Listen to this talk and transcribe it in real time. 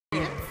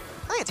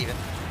think it's even.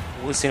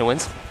 Lucina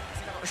wins.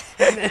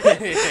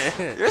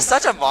 You're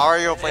such a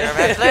Mario player,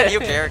 man. Play a new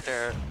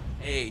character.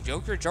 Hey,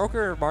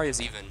 Joker Mario's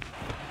even.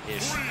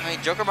 Ish. I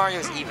mean, Joker Mario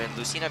is even.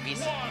 Lucina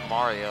beats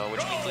Mario,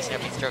 which means Lucina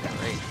beats Joker,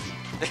 right?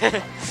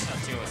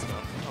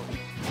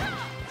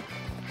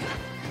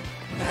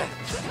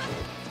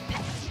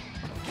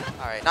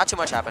 Alright, not too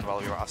much happened while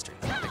we were off stream.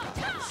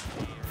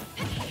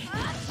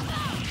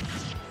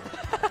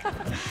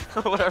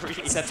 Whatever.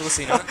 Except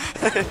Lucina.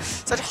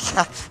 Such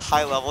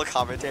high level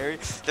commentary.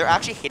 They're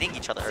actually hitting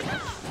each other.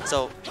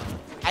 So,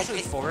 I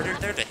think forwarded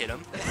there to hit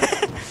him.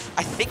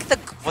 I think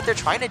what they're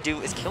trying to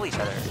do is kill each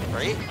other,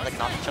 right? Like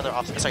knock each other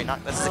off. Sorry,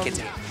 not this is a kid's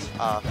game.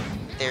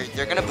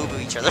 They're gonna boo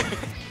each other.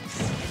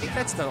 I think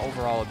that's the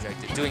overall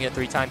objective. Doing it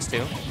 3 times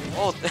too.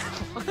 Oh.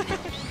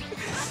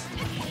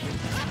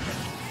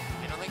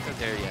 I don't think they're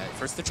there yet.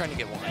 First, they're trying to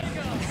get one.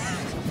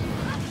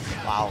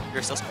 Wow,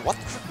 you're so what?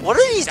 What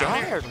are these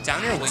down here?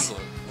 Down here, Wingler.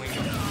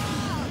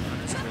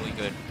 It's really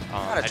good.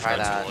 Gotta try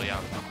that. Tool, yeah.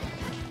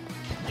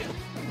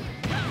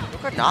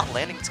 Look, we're not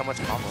landing so much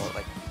combo.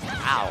 Like,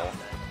 ow.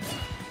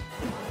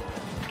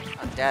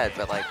 I'm dead,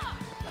 but like,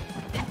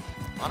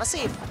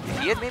 honestly, if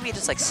he had maybe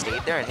just like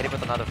stayed there and hit him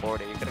with another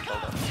forward, you could have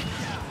killed him.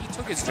 He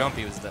took his jump.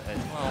 He was the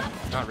well,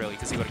 not really,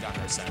 because he would have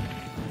gotten our set.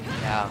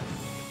 Yeah.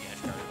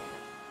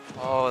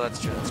 Oh,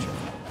 that's true. That's true.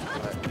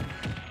 But,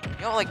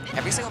 you know, like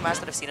every single match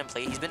that I've seen him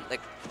play, he's been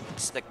like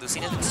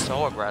Lucina's been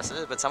so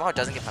aggressive, but somehow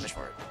doesn't get punished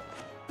for it.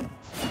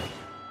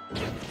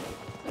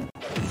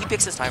 He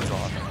picks his times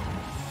well, I think.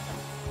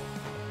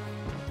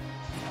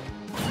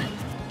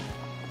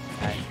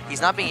 Okay.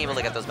 He's not being able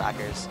to get those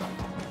backers.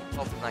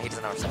 Oh, no, he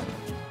doesn't have Arsene.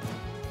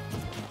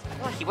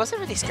 Well, he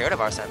wasn't really scared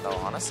of Arsene though,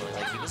 honestly.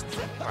 Like he was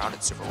moving around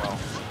it super well.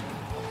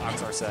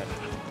 Ox Arsene.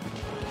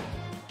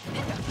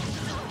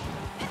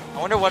 I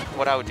wonder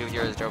what I would do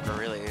here as Joker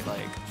really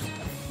like.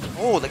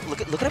 Oh, like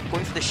look at him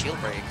going for the shield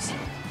breaks.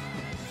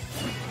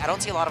 I don't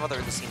see a lot of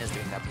other Lucinas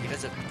doing that, but he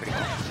does it pretty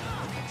well.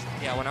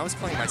 Yeah, when I was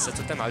playing my sets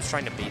with him, I was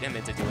trying to bait him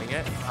into doing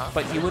it,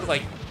 but he would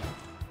like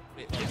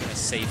in a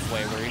safe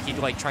way where he'd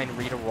like try and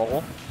read a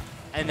roll,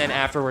 and then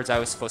afterwards I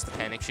was supposed to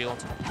panic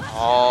shield.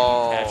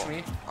 Oh. Catch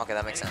me. Okay,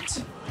 that makes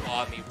sense.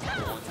 Maybe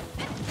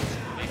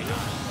not.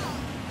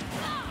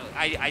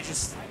 I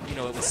just, you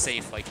know, it was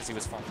safe, like, because he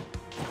was fun.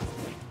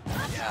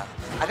 Yeah.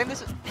 I think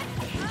this is...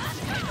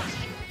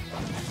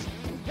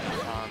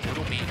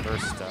 It'll be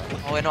first.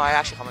 Oh, wait, no, I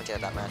actually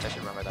commented that match. I should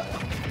remember that.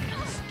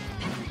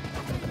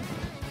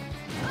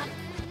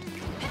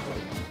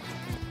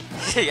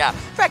 Yeah,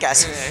 fair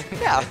guess.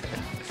 Yeah.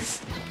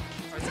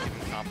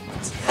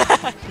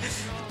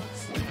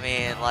 I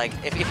mean, like,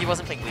 if he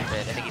wasn't playing Leap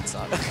It, I think he'd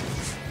suck.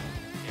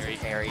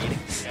 Carried.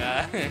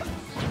 Yeah.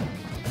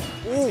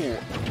 Ooh,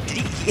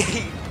 did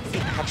he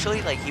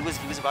actually, like, he was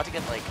about to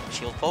get like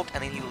shield poked,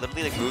 and then he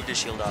literally like moved his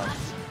shield up.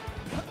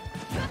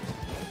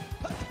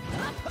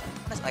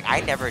 Like,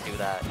 I never do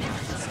that. Yeah,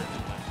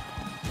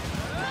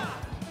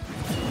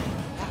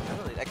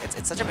 really, like,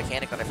 it's such a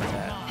mechanic that I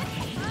forget.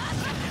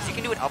 You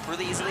can do it up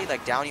really easily,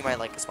 like down you might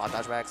like spot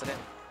dodge by accident.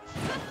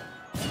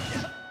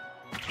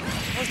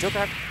 Oh,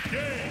 Joker.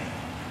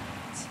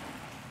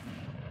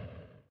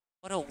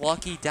 What a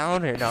lucky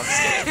downer. No, I'm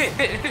just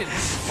kidding.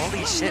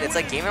 Holy shit, it's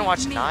like Game &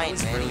 Watch 9, man.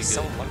 Really He's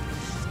so lucky.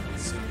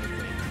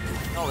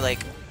 No,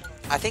 like,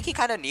 I think he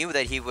kind of knew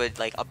that he would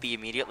like up B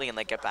immediately and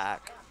like get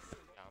back.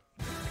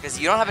 Because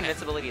you don't have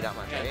invincibility that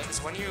much, right?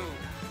 Because when you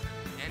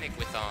panic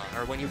with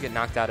or when you get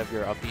knocked out of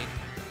your up B,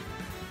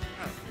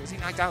 was he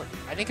knocked out?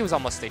 I think it was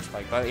almost stage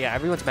spike, but yeah,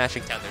 everyone's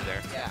mashing tether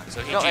there. Yeah.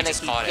 So he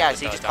just caught it. Yeah,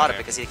 so he just caught it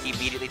because he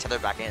immediately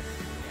tethered back in. Yeah,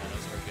 that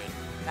was very good.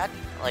 That,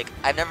 like,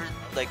 I've never,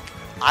 like,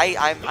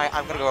 I'm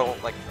gonna go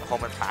like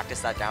home and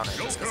practice that down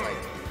just because like,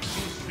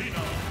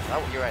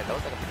 you're right, that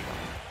was like a pretty good.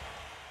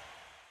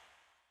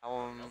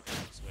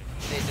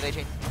 Did they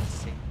change?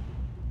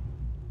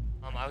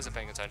 I wasn't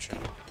paying attention.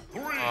 Do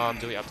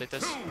we update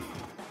this? 2,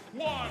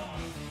 1,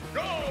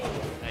 go!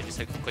 I just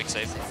hit quick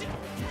save.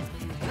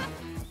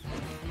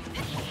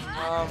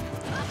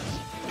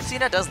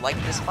 Lucina does like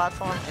this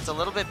platform. It's a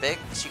little bit big,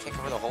 so you can't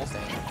cover the whole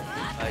thing.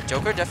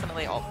 Joker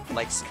definitely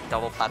likes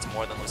double plats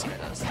more than Lucina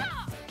does.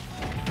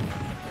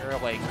 There are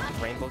like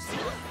rainbows.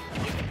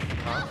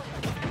 Huh?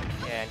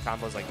 Yeah, and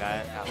combos like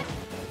that. Yeah.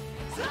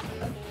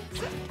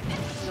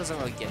 He doesn't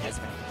really get as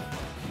many.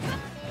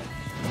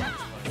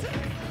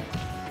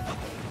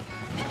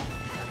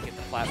 Get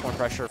the platform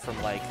pressure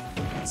from like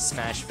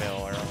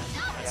Smashville or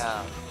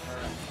Yeah.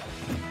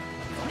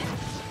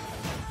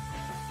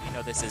 You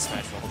know this is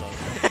Smashville. Hold on.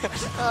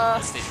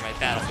 This stage right,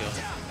 Battlefield.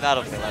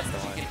 Battlefield, that's the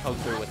one. You can poke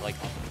through with like.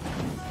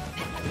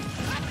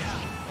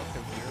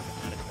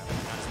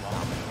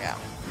 Yeah.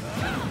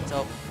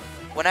 So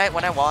when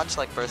I watched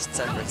like first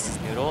set versus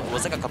Noodle, it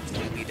was like a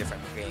completely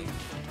different game.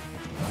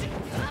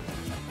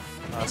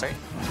 Sorry?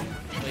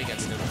 Play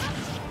against Noodle.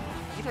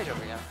 He played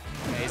Joker, yeah.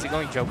 Okay, is he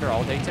going Joker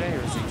all day today,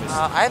 or is he just?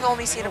 I've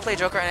only seen him play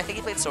Joker, and I think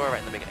he played Sora right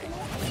in the beginning.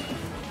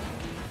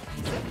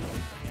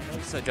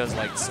 So does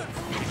like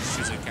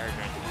choose a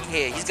character.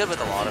 he's good with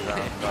a lot of them,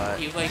 but...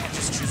 He like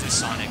just chooses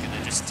Sonic and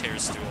then just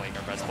tears through like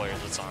our best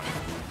players with Sonic.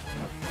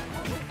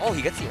 Oh,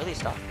 he gets the early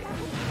stop here.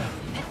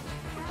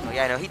 Oh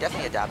yeah, no, he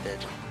definitely adapted.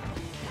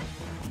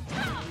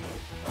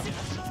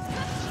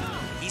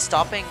 He's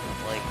stopping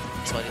like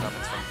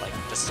SweatyLemons from like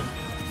just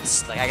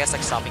like I guess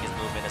like stopping his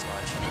movement as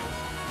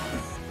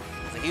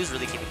much. Like, he was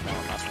really keeping him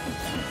out last round.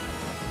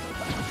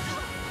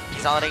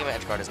 He's not letting him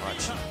edge guard as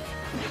much.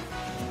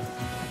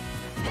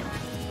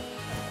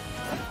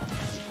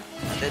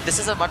 This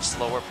is a much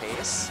slower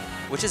pace,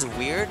 which is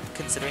weird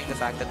considering the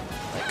fact that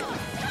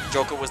like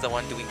Joker was the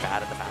one doing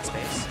bad at the fast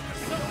pace.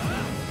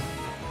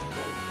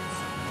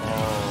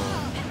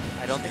 Oh,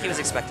 I don't think he was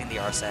expecting the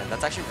Arsene.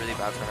 That's actually really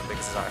bad for him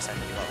because his Arsene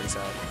really got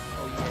reset.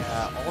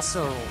 Oh yeah.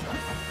 Also,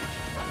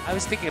 I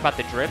was thinking about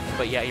the drift,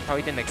 but yeah, he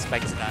probably didn't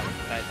expect that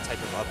type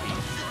of up. He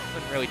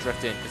couldn't really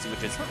drift in because he would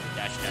just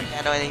dash down.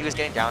 Yeah, no, and he was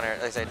getting down,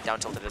 like I said, down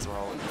tilted as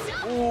well.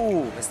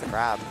 Ooh, missed the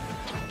grab.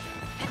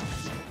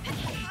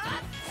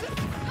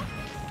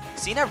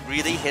 Lucina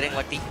really hitting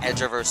like the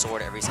edge of her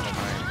sword every single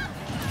time.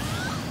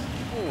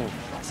 Ooh,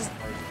 this is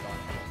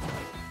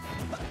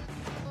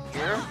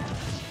here.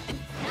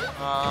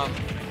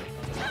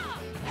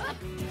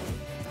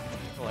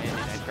 Landed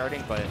edge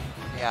guarding, but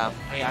yeah,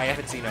 hey, I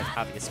haven't seen a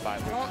obvious spot.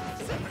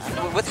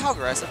 With how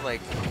aggressive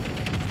like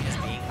he is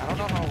being, I don't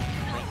know how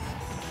like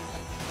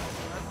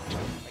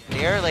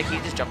there, like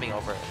he's just jumping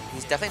over it.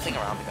 He's definitely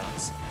playing around the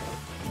guns.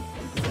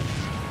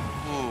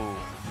 Ooh.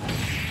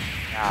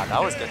 Yeah,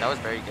 that was good. That was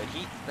very good.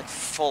 He like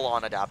full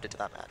on adapted to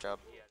that matchup.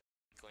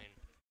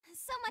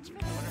 So much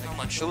for How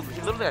much? He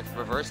literally like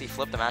reverse. He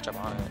flipped the matchup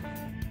on it.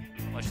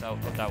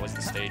 That was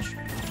the stage.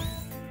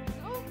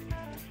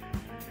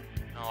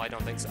 No, I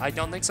don't think so. I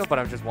don't think so. But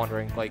I'm just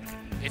wondering, like,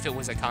 if it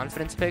was a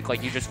confidence pick,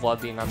 like you just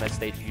love being on that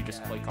stage, and you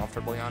just play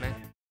comfortably on it.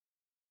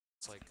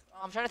 It's like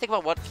I'm trying to think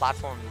about what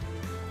platform.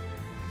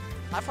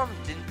 Platform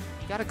didn't.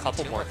 you got a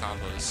couple more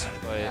combos,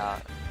 but Yeah.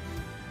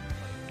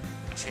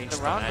 changed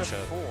the round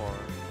matchup. before.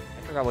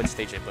 I forgot what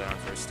stage they played on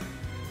first.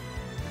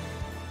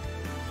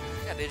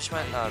 Yeah, they just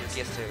went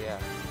PS2. Yeah.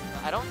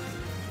 I don't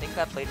think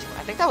that played.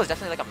 I think that was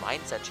definitely like a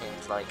mindset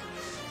change. Like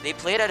they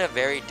played at a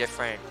very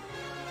different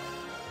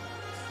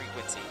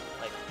frequency.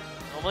 Like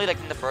normally, like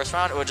in the first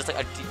round, it was just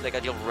like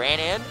a deal ran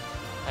in,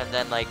 and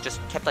then like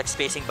just kept like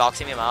spacing,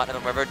 boxing him out, and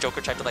then whenever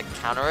Joker tried to like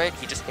counter it,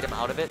 he just hit him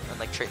out of it and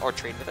like trade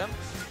with him.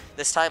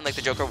 This time, like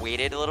the Joker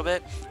waited a little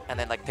bit and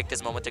then like picked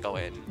his moment to go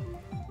in.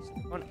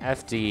 On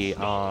FD,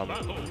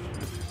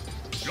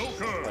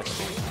 Joker.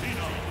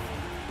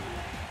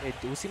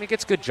 Lucina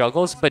gets good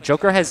juggles, but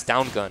Joker has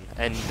down gun,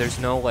 and there's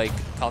no like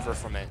cover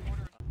from it.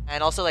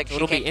 And also like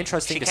It'll be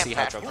interesting to see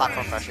how Joker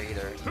platform pressure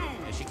either.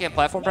 Yeah, she can't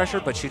platform pressure,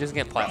 but she doesn't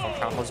get platform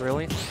combos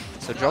really.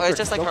 So Joker, No, it's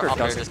just like Joker her up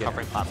air doesn't just get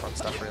covering platform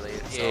stuff really.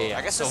 So yeah.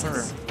 I guess so this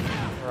is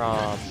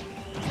well,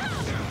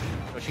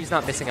 she's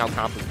not missing out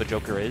combos, but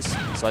Joker is.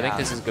 So I think Yeah.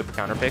 this is a good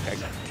counter pick. I'm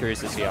curious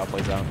to see how it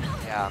plays out.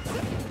 yeah.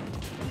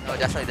 No,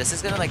 definitely. This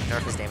is gonna like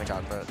nerf his damage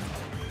output.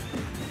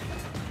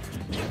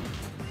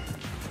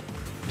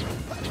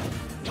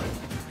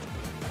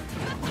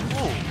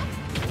 Ooh.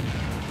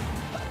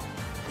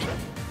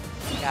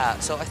 Yeah,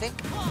 so I think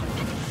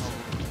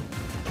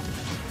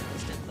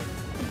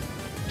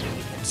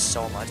him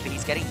so much, but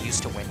he's getting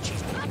used to when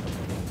she's moving.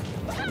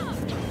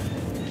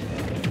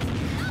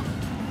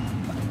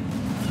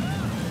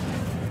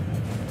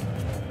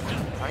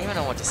 I don't even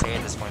know what to say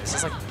at this point. This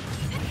is like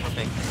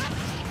perfect.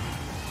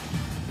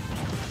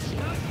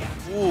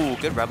 Ooh,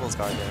 good Rebels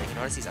guard there. You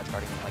notice he's edge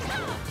guarding like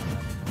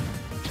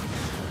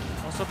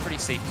Also pretty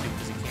safe too,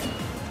 because he can't.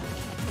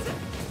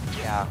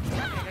 yeah.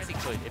 I guess he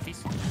could. If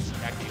he's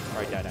actually he's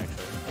probably dead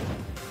actually.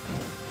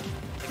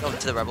 Like, oh,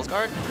 to the Rebels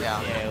guard?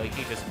 Yeah. Yeah, like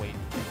he just wait.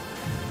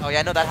 Oh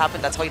yeah, no, that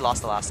happened. That's how he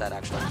lost the last set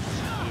actually.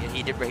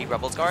 He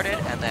Rebels guarded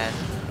and then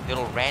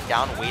Little ran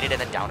down, waited,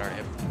 and then downered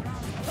him.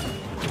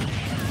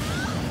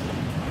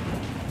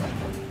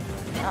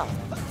 Yeah.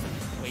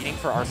 Waiting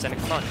for Arsenic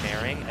to come out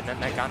naring, and then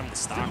that got him to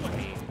stop with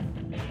me.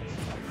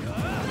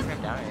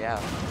 Downer, yeah.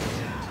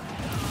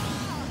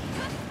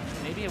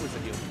 Maybe it was a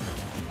deal.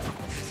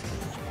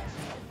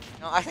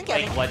 No, I think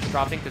Like ledge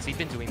dropping, because he's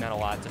been doing that a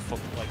lot to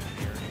like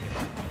fear.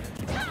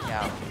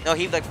 yeah. No,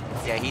 he like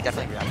yeah, he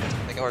definitely reacted,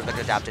 like or like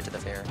adapted to the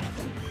fair.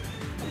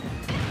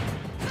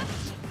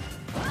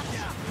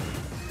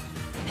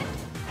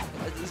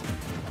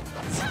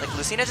 Like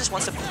Lucina just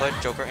wants to put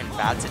Joker in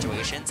bad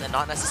situations and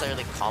not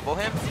necessarily combo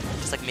him,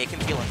 just like make him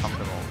feel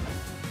uncomfortable.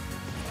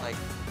 Like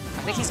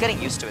I think he's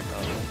getting used to it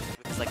though,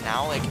 because like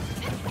now like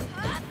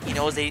he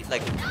knows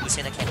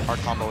Lucina can't hard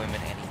combo him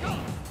in anything.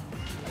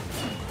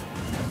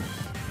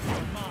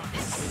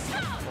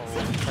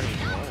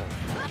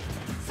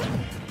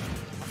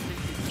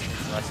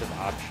 Aggressive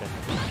option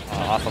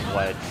off of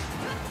ledge.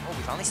 Oh,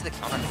 we finally see the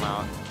counter come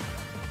out.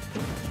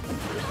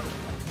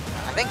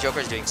 I think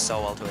Joker's doing so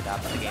well to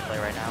adapt to the gameplay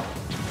right now.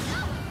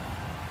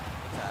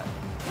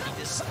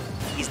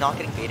 He's not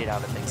getting baited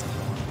out of things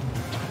anymore.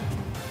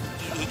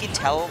 He can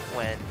tell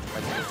when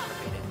like he's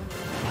baited.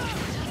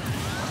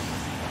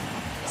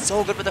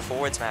 So good with the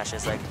forward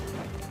smashes. Like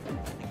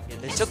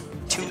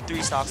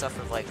 2-3 stocks off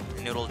of like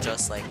Noodle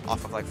just like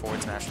off of like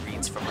forward smash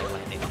reads from like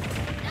landing.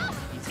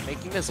 He's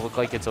making this look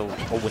like it's a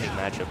winning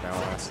matchup now,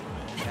 honestly.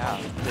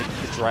 Yeah. The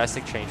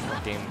drastic change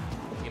from game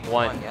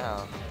 1.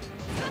 Yeah.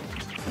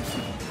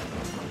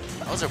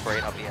 That was a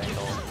great up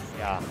angle.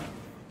 Yeah.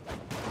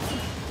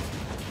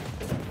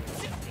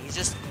 He's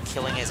just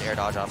killing his air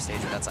dodge off stage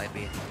with that side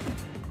B.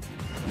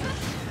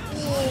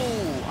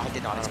 Ooh, I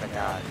did not expect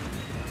that.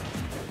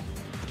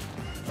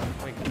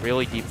 Going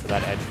really deep for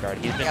that edge guard.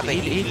 He's been, Yeah, but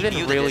he's been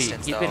knew the really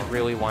distance, he's been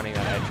really wanting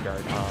that edge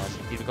guard.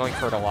 He's been going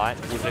for it a lot,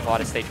 losing a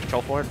lot of stage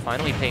control for it.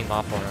 Finally paying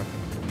off for him.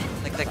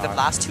 Like the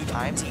last 2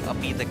 times he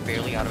up-beat like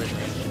barely out of his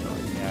range.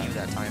 Yeah. He knew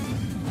that time.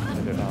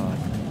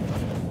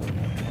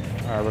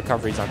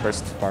 Recoveries on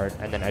burst part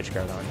and then edge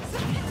guard on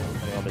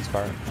his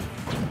part.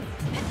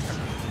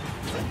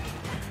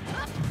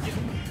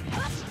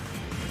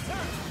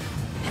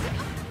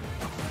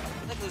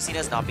 Like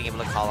Lucina's not being able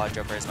to call out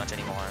Joker as much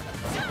anymore.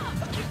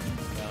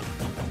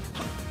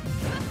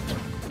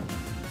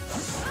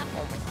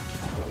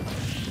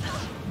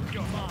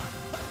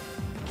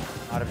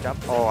 Out of jump.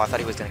 Oh, I thought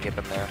he was gonna get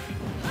him there.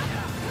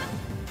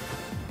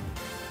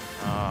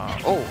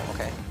 Oh,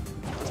 okay.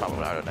 That's probably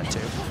what I would have done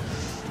too.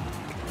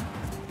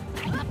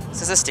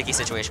 This is a sticky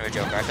situation with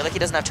Joker. I feel like he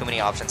doesn't have too many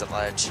options at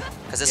ledge.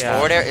 Because his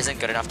forward air isn't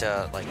good enough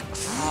to, like...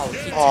 Oh,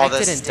 he oh,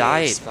 tanked it and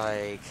died.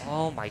 Spike.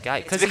 Oh my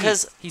god.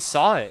 Because he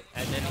saw it.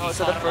 And then he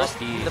so saw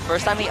the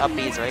first time he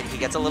up-Bs, right, he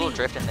gets a little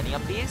drift and then he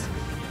up-Bs.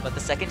 But the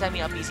second time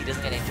he up-Bs, he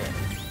doesn't get injured.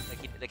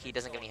 Like he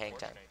doesn't get any hang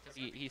time.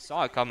 He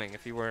saw it coming.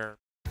 If he were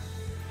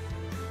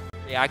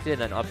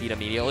reacted and up-beat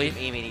immediately.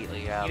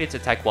 Immediately, yeah. He needed to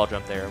tech wall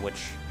jump there,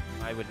 which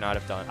I would not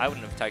have done. I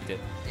wouldn't have teched it.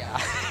 Yeah.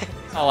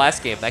 Oh,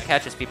 last game, that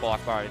catches people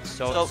off guard. It's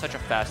such a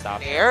fast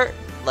option. There,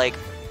 like,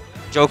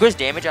 Joker's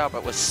damage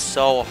output was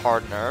so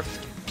hard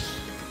nerfed.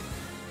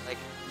 Like,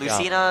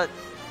 Lucina,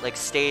 like,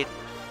 stayed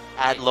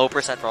at low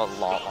percent for a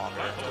lot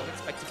longer. I don't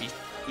expect to be...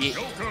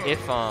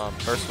 If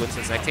Burst wins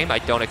his next game, I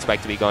don't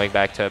expect to be going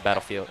back to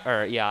Battlefield.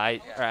 Or, yeah,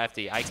 or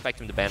FD. I expect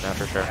him to ban that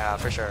for sure. Yeah,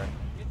 for sure.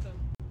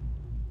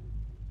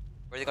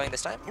 Where are they going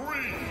this time? 3,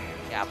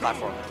 Yeah,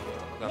 platform.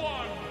 1, go!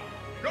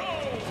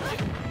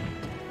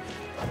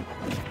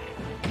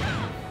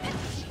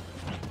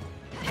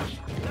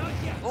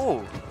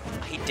 Oh,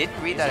 he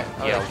didn't read that.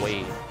 Oh, Yeah,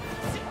 wait.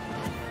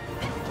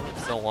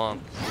 So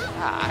long.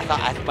 Yeah, I thought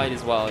I Might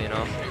as well, you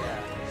know?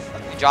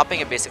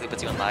 dropping it basically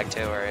puts you in lag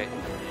too, right?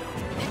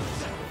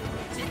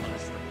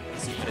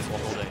 Might as well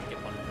hold it and get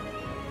one.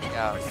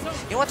 Yeah.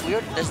 You know what's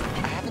weird?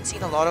 I haven't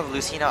seen a lot of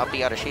Lucina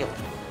up-B out of shield.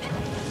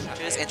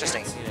 Which is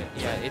interesting.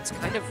 Yeah, it's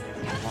kind of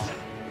odd.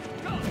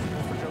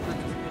 For Joker,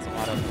 there's a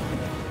lot of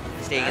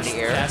Staying in the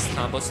air. fast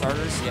combo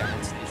starters. Yeah,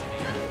 it stays in the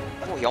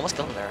air. Oh, he almost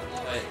killed him there.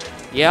 But,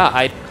 yeah,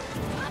 I'd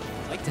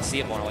like to see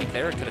it more. Like,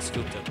 there, could have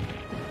scooped him.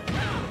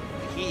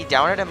 He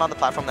downed him on the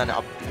platform, then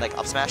up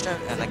smashed him,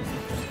 and like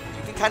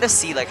you can kind of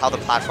see like how the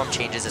platform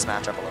changes his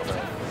matchup a little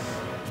bit.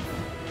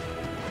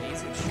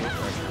 He's in shield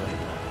pressure.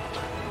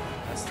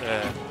 That's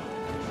the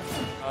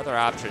other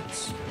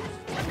options.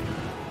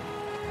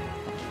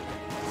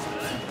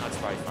 That's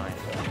probably fine.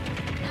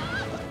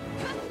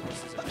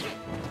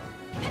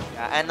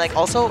 Yeah, and like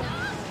also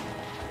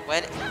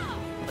when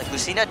like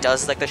Lucina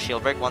does like the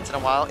shield break once in a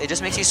while, it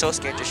just makes you so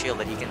scared to shield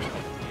that he can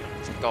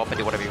go up and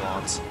do whatever he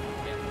wants.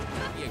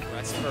 Be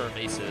aggressive or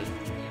evasive.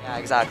 Yeah,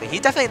 exactly. He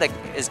definitely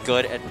like is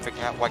good at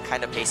figuring out what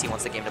kind of pace he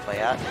wants the game to play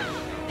at.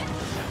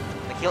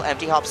 Like he'll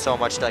empty hop so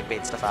much to like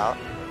bait stuff out.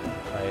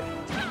 Right.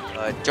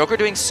 Joker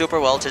doing super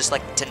well to just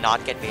like to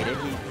not get baited.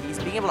 He's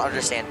being able to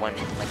understand when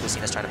like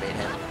Lucina's trying to bait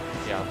him.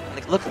 Yeah.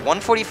 Like look,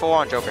 144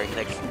 on Joker.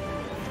 Like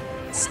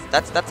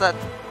that's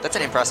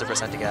an impressive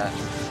percent to get.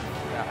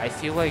 Yeah, I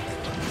feel like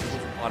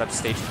a lot of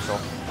stage control.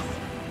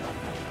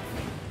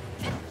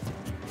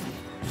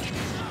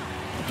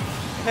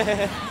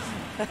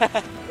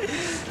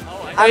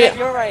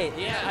 You're right.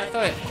 Yeah, I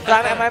thought.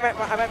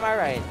 I'm at my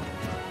right.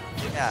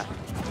 Yeah.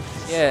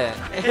 Yeah.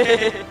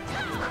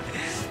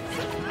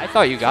 I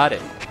thought you got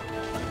it.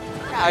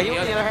 Yeah, you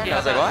never heard? I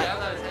was like, what?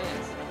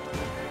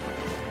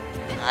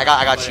 I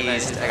got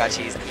cheesed. I got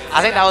cheesed.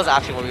 I think that was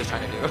actually what we was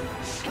trying to do.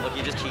 Look,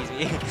 you just cheesed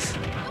me.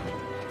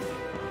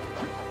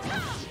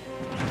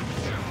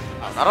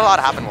 Not a lot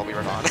happened while we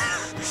were gone. Yeah,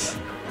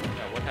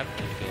 what happened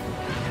to the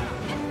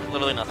game?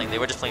 Literally nothing. They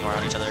were just playing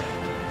around each other.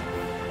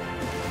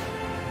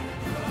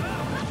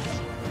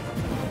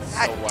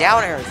 That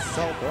down air is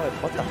so good.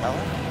 What the hell?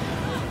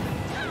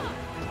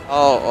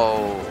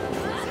 Oh.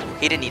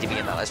 He didn't need to be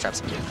in that last trap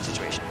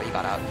situation, but he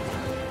got out.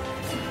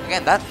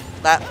 Again, that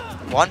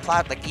one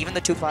plat, like even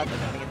the 2 plat, like,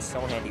 I think it's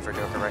so handy for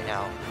Joker right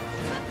now.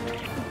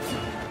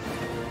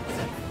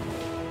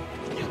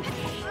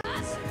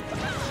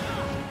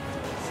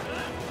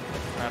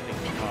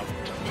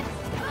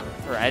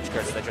 For edge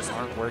guards that just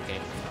aren't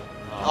working.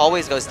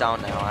 Always goes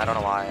down now. I don't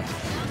know why.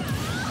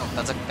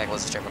 That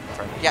was a straight up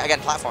confirm. Yeah, again,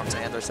 platforms,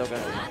 man. They're so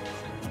good.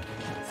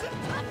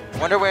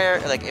 Wonder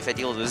where, like, if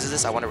Adil loses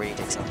this, I wonder where he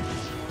takes him.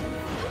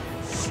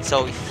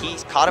 So he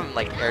caught him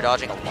like air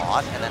dodging a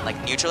lot, and then like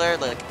neutral air,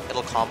 like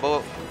it'll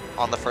combo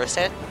on the first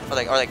hit,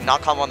 or like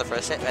not combo on the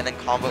first hit, and then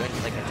combo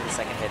into like into the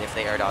second hit if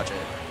they air dodge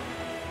it.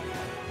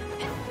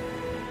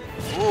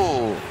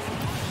 Ooh.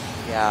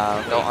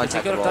 Yeah, no He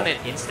could have done untechable.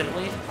 it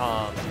instantly.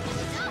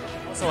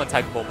 Also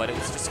untechable, but it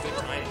was just good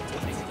timing.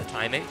 The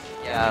timing.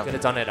 Yeah. He could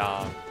have done it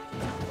a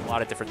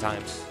lot of different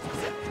times.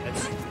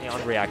 That's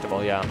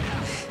unreactable, yeah.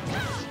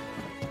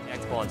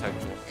 Reactable,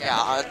 untechable.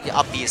 Yeah,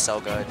 up B is so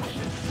good.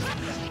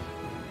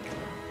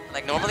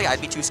 Like normally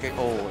I'd be too scared.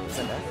 Oh, is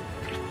that that?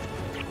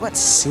 It went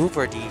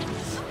super deep.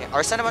 Okay,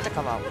 Arsene about to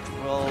come out, which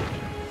will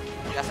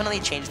definitely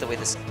change the way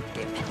this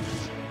game.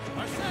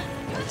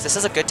 This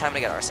is a good time to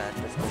get Arsene.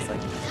 It's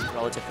like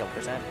relative kill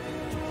percent.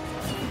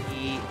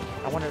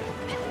 I wonder.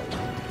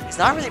 He's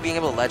not really being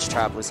able to ledge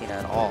trap Lucina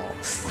at all.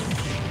 I'm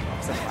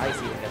surprised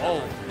he didn't get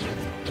that.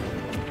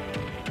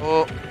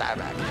 Oh, bad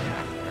back.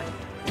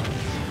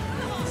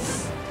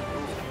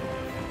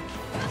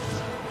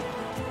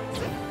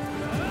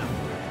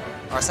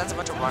 Arsene's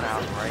about to run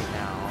out right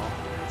now.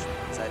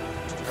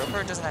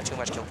 Joker doesn't have too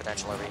much kill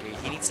potential over here.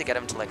 He needs to get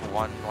him to like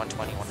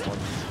 120, 140.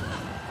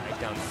 Like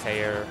down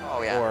fair.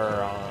 Oh, yeah.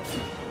 Or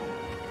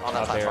On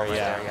that up platform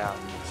there, right there, yeah.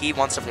 He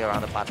wants to play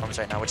around the platforms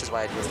right now, which is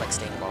why he was like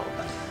staying low.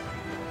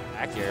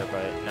 back here,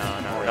 but no,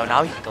 not Oh, really. no,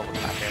 now he can go with the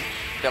back here.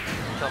 Yep,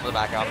 go with the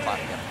back here on the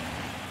platform. Yep.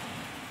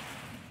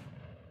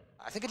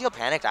 I think Adil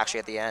panicked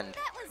actually at the end.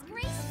 That was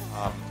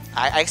graceful.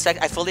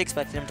 I fully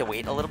expected him to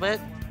wait a little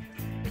bit,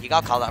 but he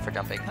got called out for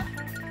jumping.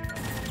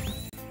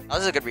 That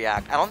was a good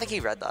react. I don't think he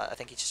read that. I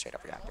think he just straight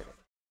up reacted.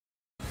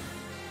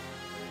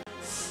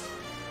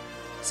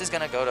 This is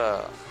gonna go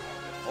to...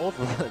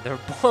 They're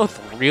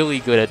both really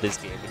good at this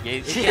game.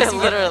 Yeah,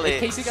 literally. In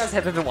case you guys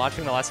haven't been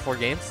watching the last 4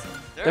 games,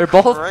 they're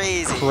both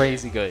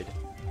crazy good.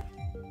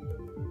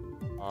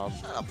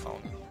 Shut up,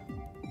 phone.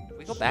 If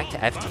we go back to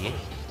FT,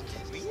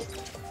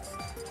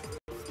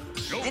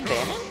 Didn't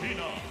ban him?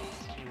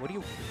 what do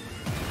you...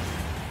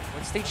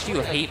 What stage do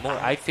you hate more?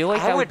 I feel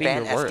like that I would would be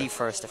ban your worst. FD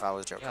first if I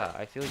was Joker. Yeah,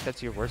 I feel like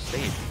that's your worst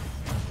stage.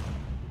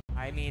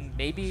 I mean,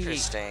 maybe...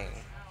 Interesting.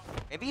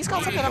 Maybe he's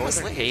got something up his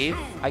Northern sleeve.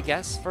 Cave, I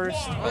guess,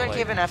 first. but, Northern like,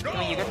 Cave and FD, I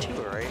mean, you got 2,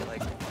 right?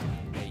 Like,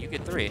 yeah, you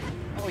get 3.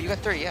 oh, you got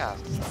 3, yeah.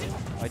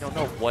 I don't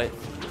know what...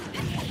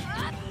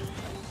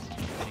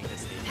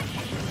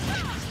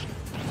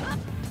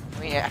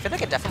 I mean, I feel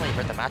like it definitely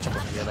hurt the matchup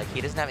over here. Like,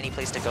 he doesn't have any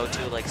place to go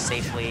to, like,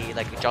 safely.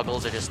 Like,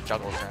 juggles are just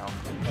juggles now.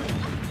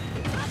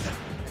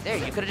 And there,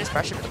 you could have just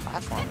pressured the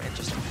platform. It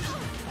just...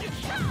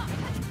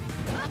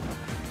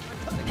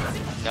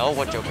 Like, know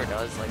what Joker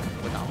does, like,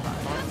 without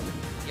platform.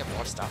 You have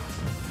more stuff.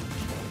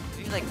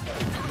 Maybe, like,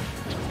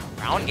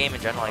 round game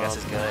in general, I guess,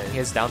 is good. He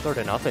has down throw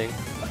to nothing.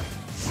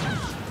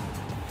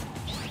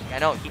 I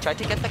know, he tried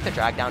to get, like, the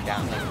drag down,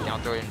 like,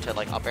 down throw into,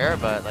 like, up air,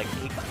 but, like,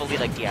 he fully,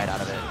 like, DI'd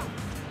out of it.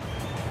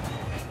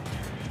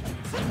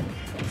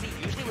 See,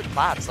 usually with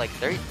claps, like,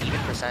 they're even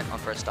percent on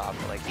first stop,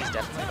 but, like, he's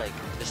definitely, like,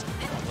 just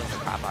blowing the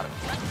crap out of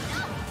it.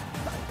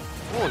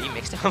 Oh, he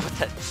mixed him with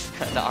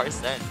the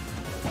Arsene.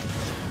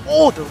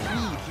 Oh, the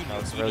read!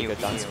 That was really good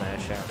down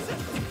smash, yeah.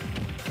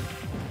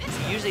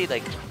 He usually,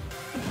 like,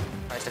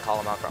 tries to call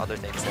him out for other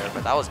things there,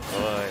 but that was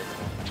good.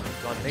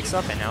 Going mix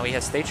up, and now he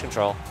has stage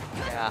control.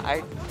 Yeah,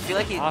 I feel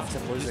like he's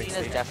Often losing Lucina's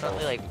stage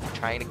definitely, like,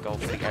 trying to go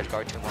for the edge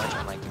guard too much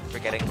and, like,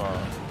 forgetting the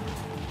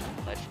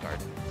ledge guard.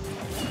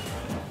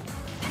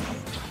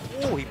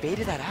 Oh, he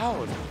baited that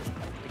out.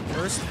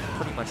 First,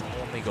 pretty much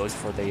only goes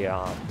for the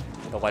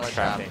ledge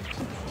trapping.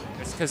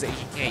 Just because you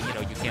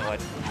can't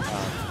let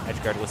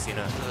edgeguard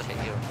Lucina.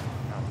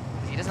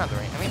 He doesn't have the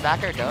range. I mean,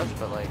 back air does,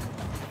 but like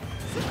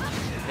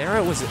There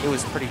it was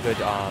pretty good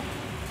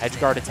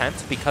edgeguard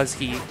attempt because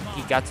he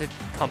got to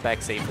come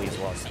back safely as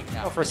well. So you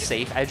can go for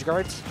safe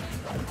edgeguards.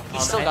 he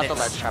still got the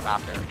ledge trap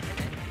after.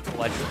 The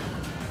ledge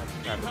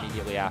trap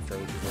immediately after,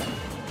 which is good.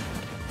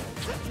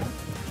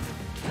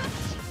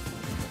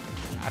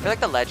 I feel like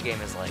the ledge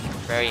game is like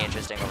very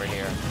interesting over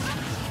here.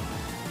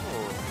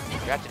 Ooh, he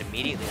reacted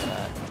immediately to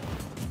that.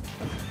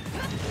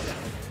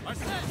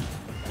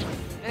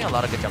 Getting a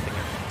lot of good jumping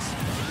here.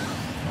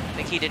 I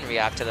think he didn't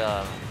react to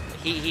the...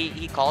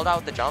 He called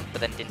out the jump, but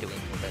then didn't do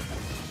anything with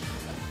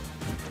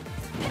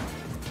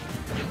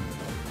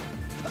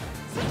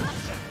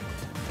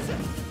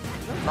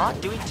it. Not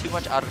doing too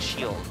much out of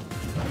shield.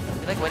 I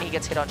feel like when he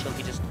gets hit on shield,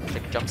 he just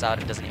like, jumps out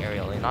and does an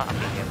aerial. He's not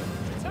upping him.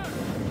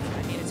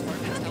 I mean, it's hard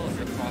to tell if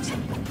you're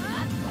crossing.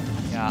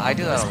 Yeah, I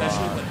do that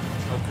Especially a lot. when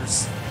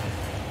Jokers,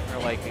 or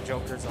like the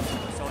Jokers on the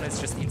persona is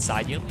just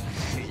inside you.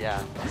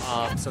 Yeah.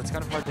 So it's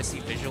kind of hard to see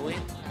visually.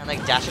 And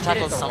like dash attack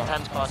will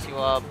sometimes cross you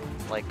up,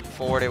 like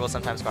forward it will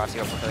sometimes cross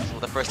you up. Well,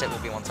 the first hit will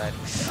be one side.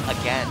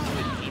 Again,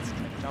 it needs to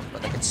jump,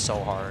 but like it's so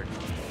hard.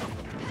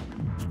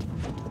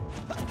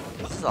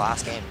 This is the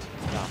last game.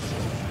 Yeah.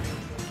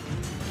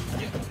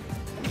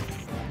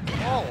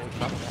 Oh,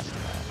 nothing after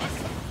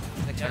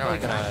that. I'm definitely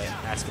gonna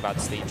ask about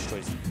stage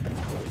choice.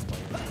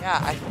 Yeah,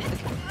 I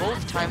think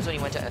both times when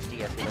he went to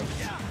FD, I feel like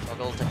he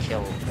struggled to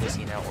kill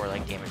Lucina or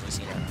like damage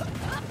Lucina.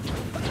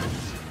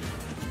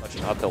 Much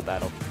an uphill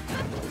battle.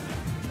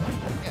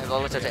 Yeah,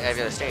 go to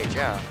every other stage,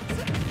 yeah.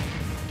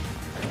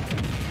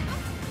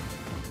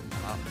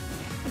 Wow.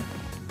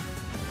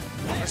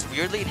 Just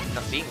weirdly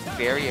being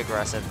very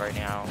aggressive right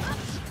now.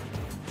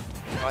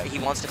 He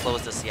wants to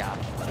close this, yeah.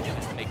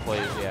 Make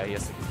plays, yeah, he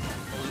has to.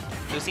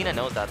 Lucina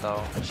knows that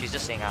though. She's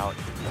just staying out.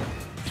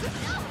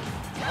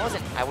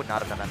 I would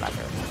not have done that back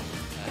there.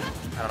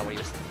 I don't know what he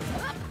was.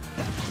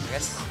 I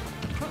guess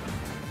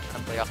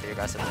I'm play off the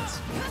aggressiveness.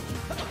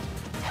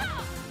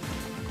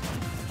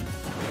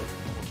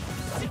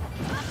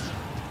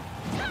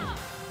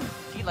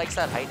 He likes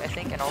that height, I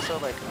think, and also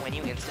like when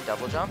you instant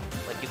double jump,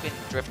 like you can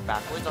drift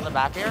backwards on the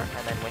back air,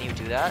 and then when you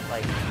do that,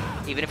 like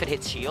even if it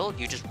hits shield,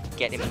 you just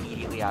get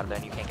immediately out of there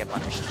and you can't get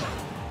punished.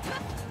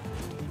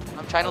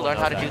 I'm trying to learn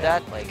how to do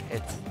that. Like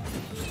it's,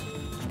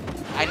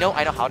 I know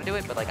how to do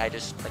it, but like I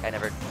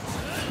never.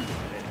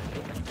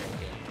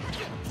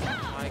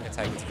 Flying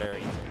attack is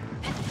very.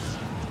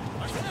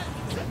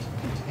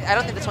 I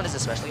don't think this one is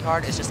especially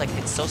hard. It's just like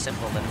it's so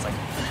simple that it's like.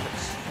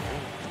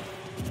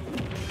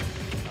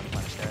 Not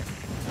much there.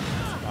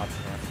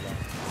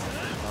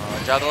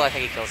 Juggle, I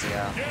think he kills it.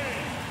 Yeah.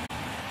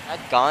 That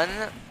gun,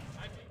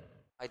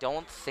 I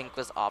don't think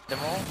was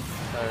optimal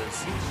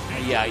because.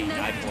 Yeah,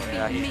 I'm for it.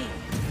 Yeah,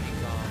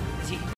 he